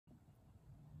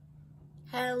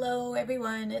Hello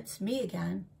everyone, it's me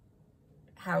again.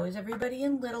 How is everybody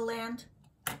in Little Land?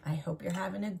 I hope you're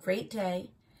having a great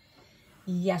day.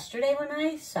 Yesterday when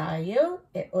I saw you,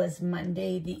 it was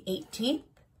Monday the 18th.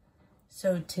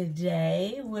 So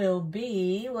today will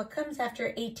be, what comes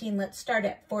after 18? Let's start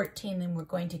at 14 and we're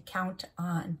going to count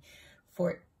on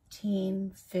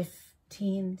 14,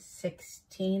 15,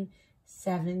 16,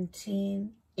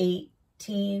 17,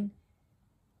 18,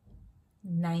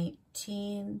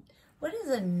 19. What does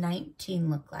a 19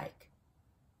 look like?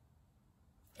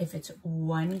 If it's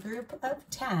one group of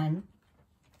 10,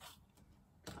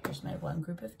 here's my one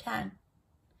group of 10,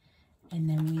 and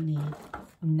then we need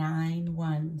 9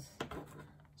 ones.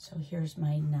 So here's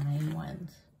my 9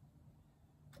 ones.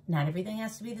 Not everything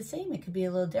has to be the same. It could be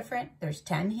a little different. There's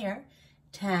 10 here.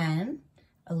 10,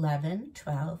 11,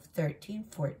 12, 13,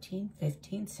 14,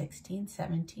 15, 16,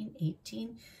 17,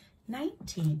 18,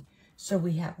 19. So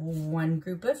we have one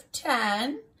group of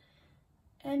 10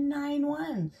 and 9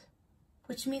 ones,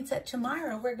 which means that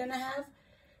tomorrow we're going to have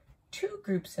 2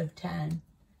 groups of 10.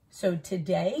 So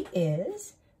today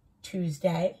is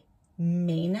Tuesday,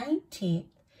 May 19th,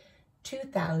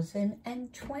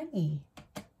 2020.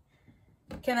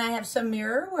 Can I have some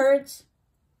mirror words?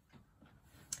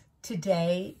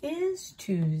 Today is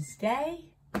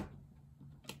Tuesday.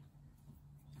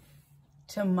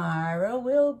 Tomorrow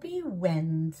will be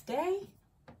Wednesday.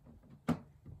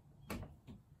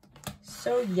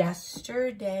 So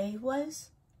yesterday was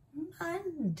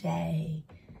Monday.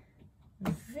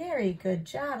 Very good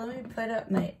job. Let me put up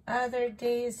my other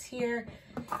days here.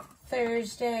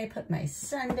 Thursday, put my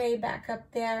Sunday back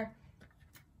up there.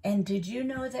 And did you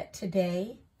know that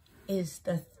today is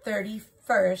the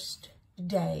 31st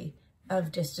day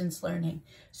of distance learning?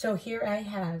 So here I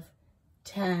have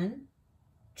 10,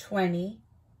 20,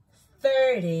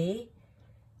 30,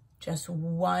 just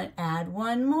add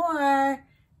one more,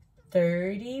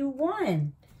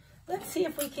 31. Let's see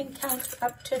if we can count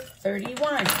up to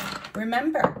 31.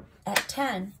 Remember, at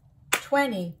 10,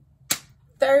 20,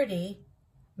 30,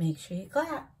 make sure you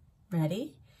clap.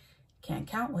 Ready? Can't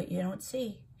count what you don't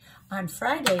see. On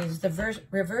Fridays, the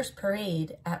reverse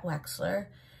parade at Wexler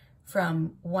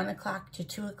from 1 o'clock to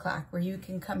 2 o'clock, where you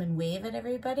can come and wave at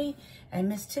everybody, and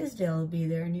Miss Tisdale will be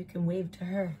there and you can wave to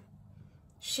her.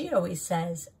 She always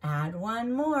says, add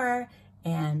one more,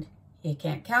 and you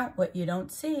can't count what you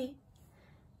don't see.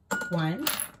 1,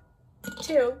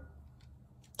 2,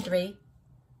 3,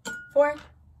 4,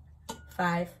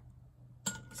 5,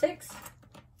 6,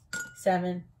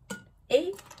 7,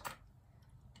 8,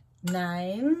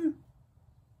 9,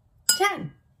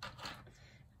 10,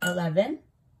 11,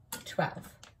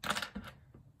 12,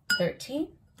 13,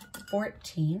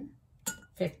 14,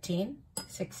 15,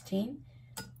 16,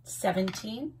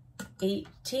 17,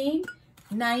 18,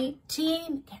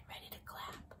 19, get ready to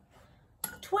clap,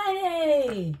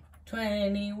 20,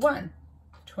 21,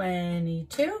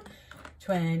 22,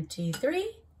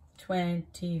 23,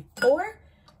 24,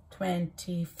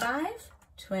 25,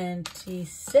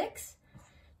 26,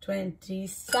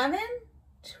 27,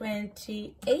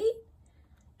 28,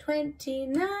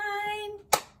 29,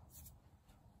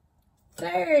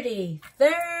 30,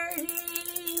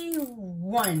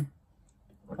 31.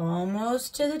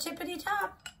 Almost to the tippity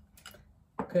top.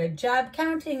 Good job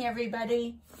counting,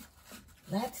 everybody.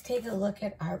 Let's take a look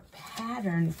at our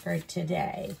pattern for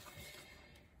today.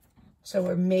 So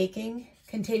we're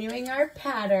continuing our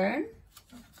pattern.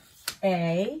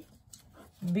 A,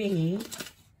 B,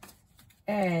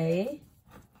 A,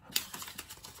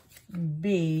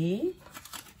 B,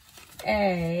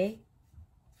 A,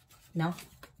 no,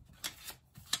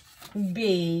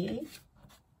 B,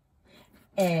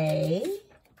 A,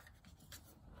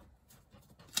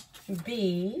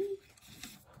 B,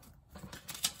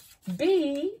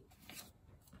 B,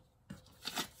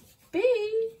 B,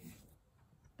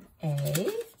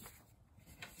 A,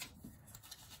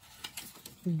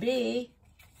 B,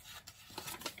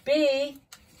 B,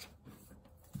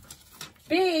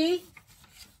 B,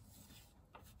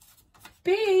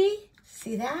 B.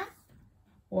 See that?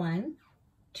 1,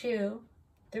 2,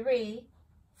 3,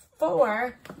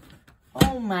 4.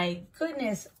 Oh my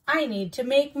goodness, I need to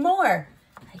make more.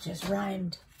 I just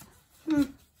rhymed.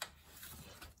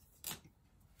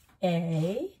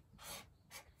 A,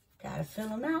 gotta fill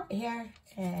them out here.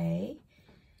 A,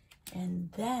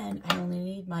 and then I only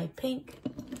need my pink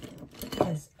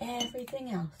because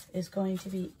everything else is going to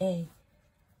be A,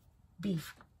 B,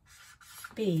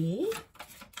 B,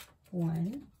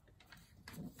 1,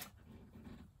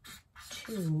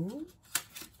 2,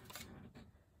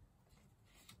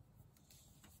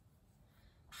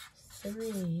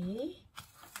 3,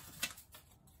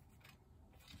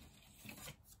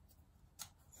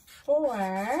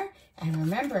 4. And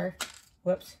remember,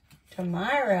 whoops,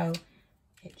 tomorrow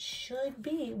it should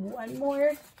be one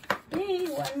more bee,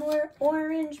 one more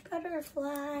orange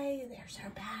butterfly. There's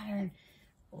our pattern.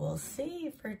 We'll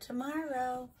see for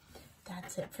tomorrow.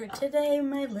 That's it for today,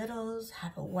 my littles.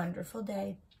 Have a wonderful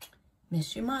day.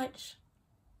 Miss you much.